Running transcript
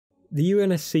The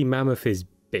UNSC Mammoth is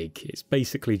big. It's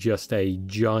basically just a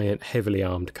giant, heavily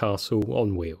armed castle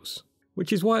on wheels,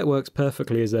 which is why it works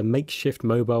perfectly as a makeshift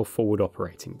mobile forward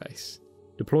operating base,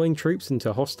 deploying troops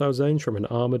into hostile zones from an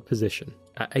armoured position.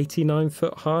 At 89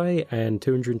 foot high and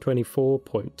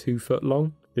 224.2 foot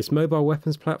long, this mobile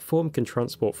weapons platform can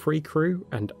transport 3 crew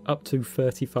and up to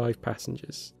 35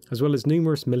 passengers, as well as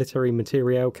numerous military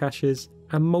materiel caches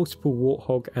and multiple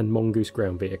Warthog and Mongoose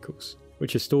ground vehicles,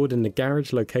 which are stored in the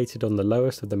garage located on the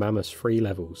lowest of the Mammoth's 3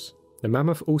 levels. The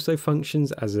Mammoth also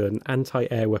functions as an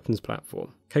anti-air weapons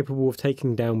platform, capable of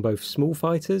taking down both small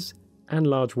fighters and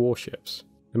large warships,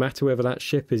 no matter whether that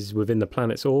ship is within the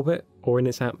planet's orbit or in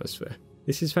its atmosphere.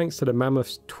 This is thanks to the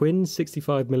Mammoth's twin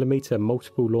 65mm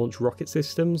multiple launch rocket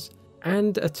systems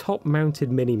and a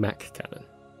top-mounted mini-Mac cannon.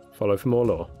 Follow for more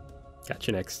lore. Catch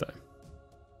you next time.